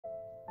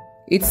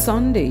It's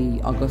Sunday,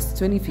 August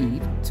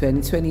 25th,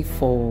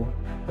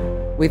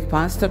 2024, with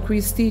Pastor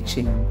Chris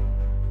teaching.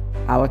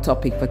 Our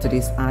topic for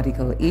today's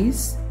article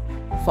is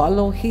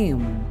Follow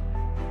Him.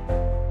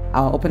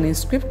 Our opening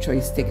scripture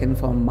is taken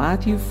from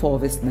Matthew 4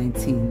 verse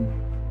 19.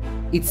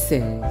 It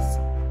says,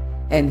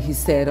 "And he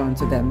said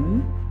unto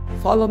them,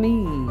 Follow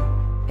me,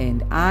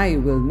 and I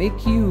will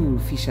make you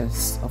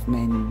fishers of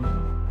men."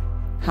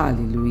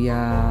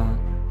 Hallelujah.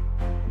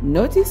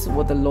 Notice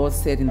what the Lord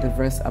said in the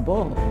verse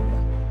above.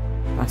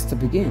 Pastor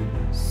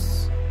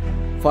begins,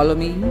 "Follow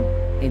me,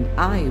 and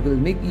I will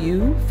make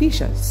you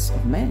fishers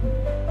of men."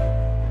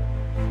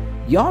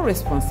 Your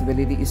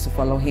responsibility is to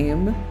follow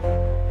Him,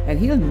 and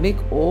He'll make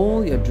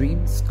all your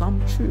dreams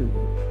come true.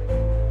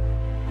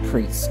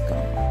 Praise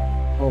God.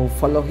 Oh,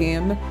 follow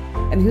Him,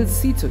 and He'll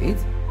see to it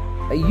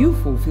that you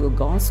fulfill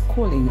God's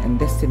calling and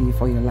destiny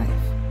for your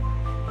life.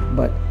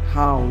 But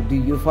how do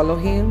you follow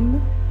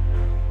Him?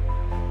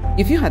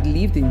 If you had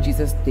lived in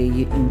Jesus'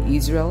 day in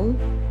Israel,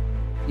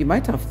 you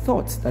might have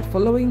thought that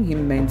following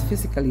Him meant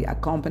physically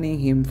accompanying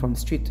Him from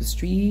street to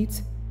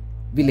street,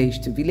 village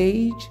to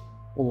village,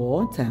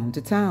 or town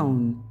to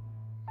town.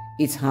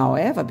 It's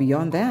however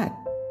beyond that.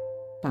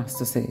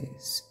 Pastor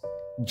says,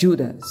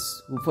 Judas,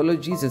 who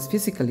followed Jesus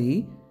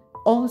physically,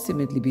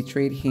 ultimately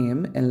betrayed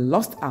Him and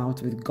lost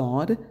out with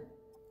God,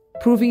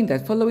 proving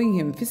that following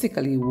Him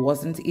physically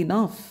wasn't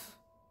enough.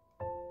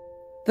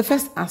 The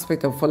first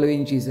aspect of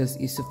following Jesus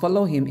is to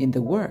follow Him in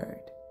the Word,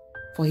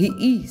 for He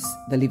is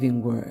the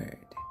living Word.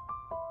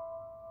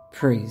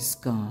 Praise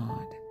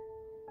God.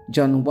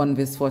 John 1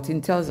 verse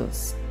 14 tells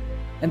us,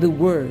 "And the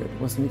Word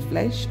was made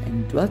flesh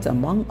and dwelt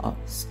among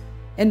us,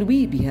 and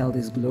we beheld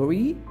His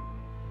glory,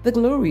 the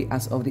glory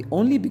as of the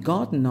only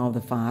begotten of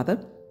the Father,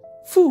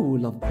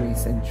 full of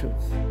grace and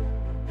truth."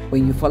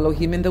 When you follow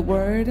Him in the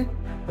Word,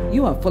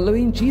 you are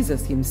following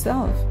Jesus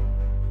Himself.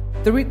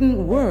 The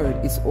written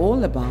Word is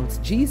all about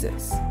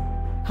Jesus.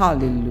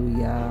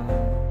 Hallelujah.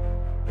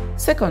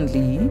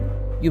 Secondly,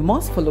 you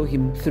must follow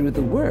Him through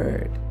the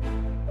Word.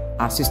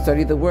 As you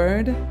study the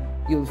Word,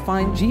 you'll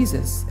find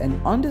Jesus and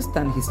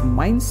understand His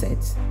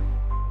mindset,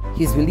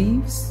 His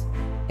beliefs,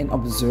 and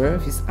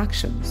observe His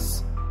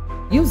actions.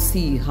 You'll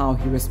see how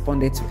He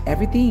responded to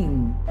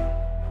everything.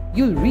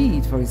 You'll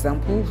read, for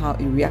example, how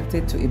He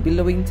reacted to a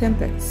billowing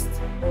tempest.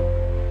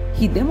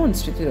 He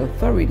demonstrated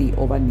authority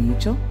over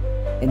nature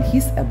and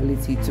His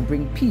ability to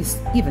bring peace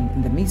even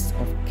in the midst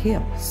of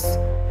chaos.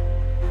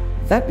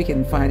 That we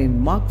can find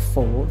in Mark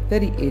 4,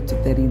 38 to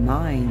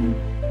 39.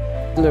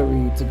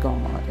 Glory to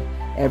God.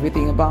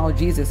 Everything about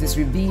Jesus is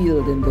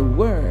revealed in the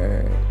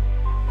Word.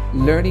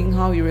 Learning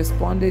how He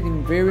responded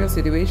in various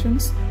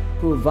situations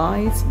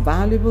provides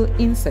valuable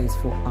insights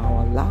for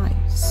our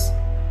lives.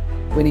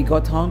 When He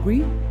got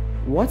hungry,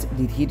 what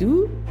did He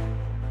do?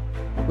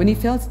 When He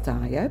felt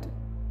tired,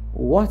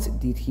 what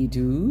did He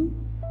do?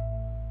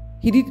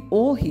 He did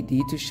all He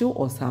did to show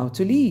us how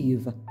to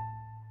live.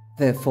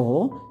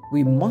 Therefore,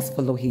 we must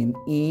follow Him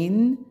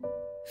in,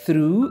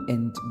 through,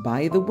 and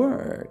by the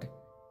Word.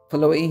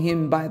 Following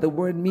Him by the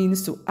Word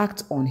means to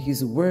act on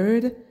His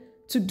Word,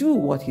 to do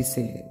what He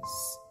says.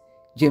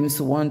 James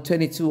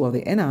 1:22 of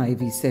the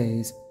NIV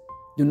says,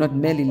 "Do not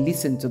merely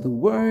listen to the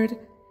Word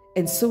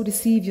and so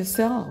deceive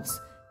yourselves.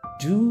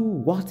 Do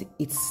what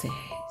it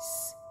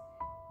says."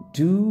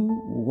 Do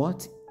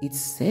what it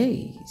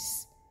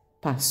says.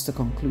 Pastor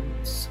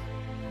concludes,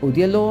 "Oh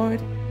dear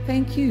Lord,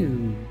 thank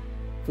you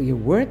for your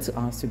word to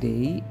us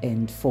today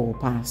and for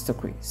Pastor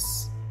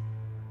Chris."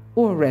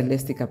 All right,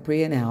 let's take a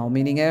prayer now,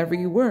 meaning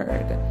every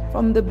word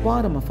from the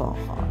bottom of our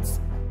hearts.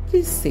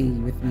 Please say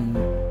with me,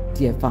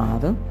 "Dear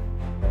Father,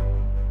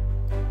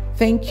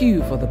 thank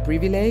you for the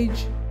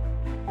privilege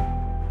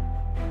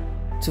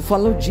to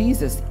follow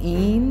Jesus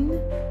in,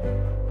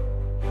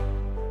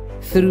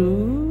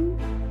 through,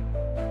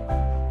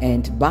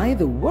 and by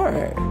the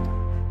Word.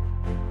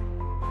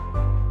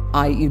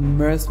 I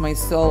immerse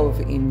myself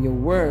in your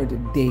Word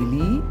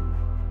daily,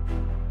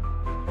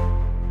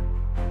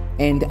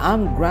 and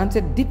I'm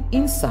granted deep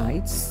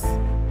insights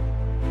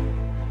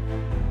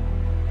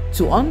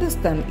to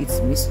understand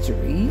its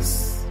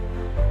mysteries,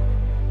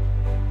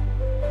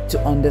 to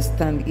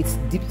understand its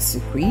deep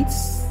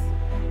secrets,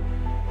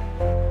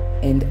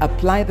 and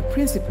apply the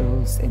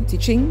principles and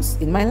teachings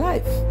in my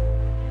life.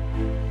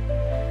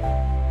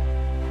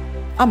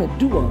 I'm a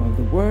doer of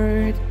the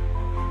Word,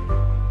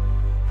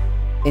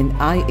 and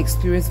I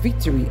experience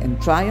victory and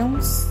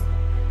triumphs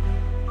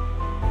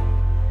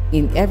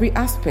in every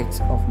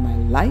aspect of my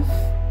life.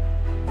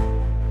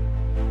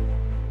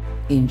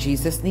 In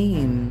Jesus'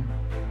 name,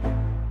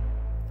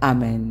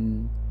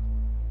 Amen.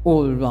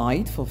 All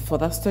right, for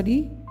further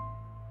study,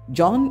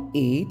 John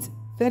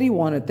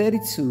 8:31 and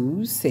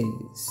 32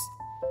 says,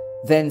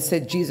 "Then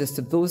said Jesus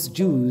to those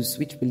Jews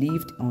which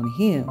believed on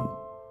Him,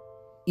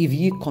 If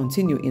ye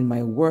continue in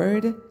my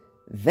word,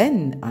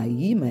 then are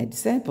ye my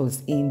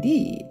disciples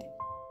indeed,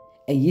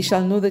 and ye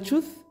shall know the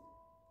truth,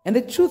 and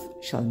the truth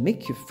shall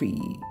make you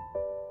free."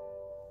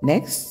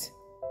 Next,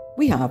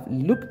 we have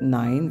Luke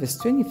 9 verse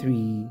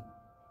 23.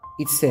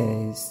 It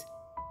says,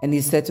 "And He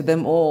said to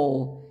them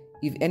all,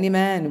 If any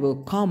man will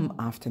come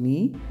after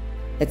me,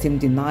 let him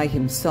deny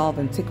himself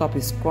and take up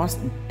his cross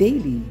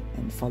daily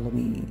and follow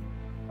me.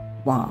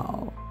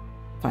 Wow.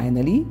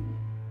 Finally,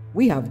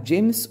 we have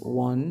James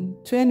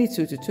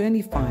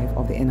 1:22-25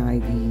 of the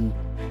NIV.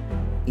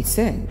 It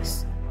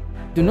says,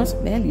 "Do not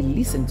merely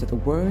listen to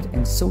the word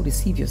and so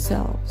deceive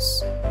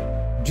yourselves.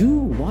 Do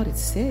what it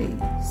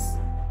says.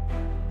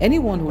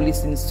 Anyone who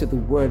listens to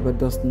the word but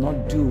does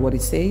not do what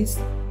it says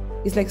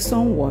is like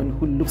someone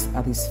who looks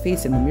at his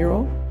face in the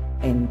mirror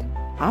and,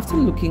 after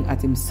looking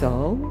at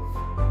himself,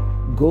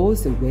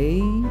 goes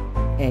away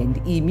and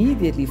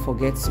immediately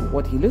forgets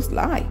what he looks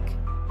like.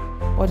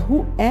 But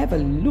whoever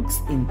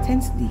looks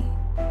intensely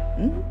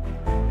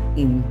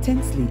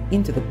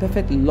into the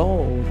perfect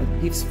law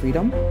that gives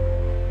freedom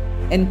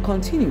and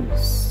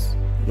continues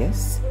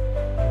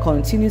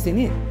in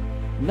it,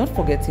 not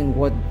forgetting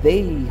what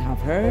they have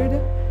heard,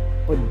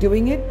 but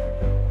doing it,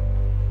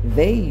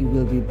 they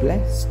will be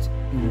blessed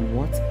in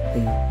what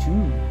they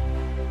do."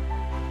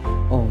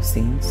 Oh,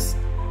 saints,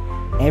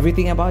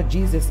 everything about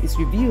Jesus is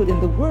revealed in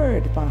the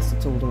Word, Pastor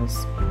told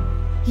us.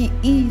 He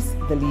is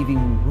the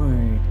living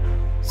Word.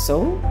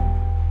 So,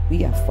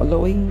 we are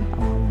following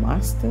our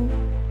Master,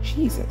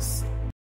 Jesus.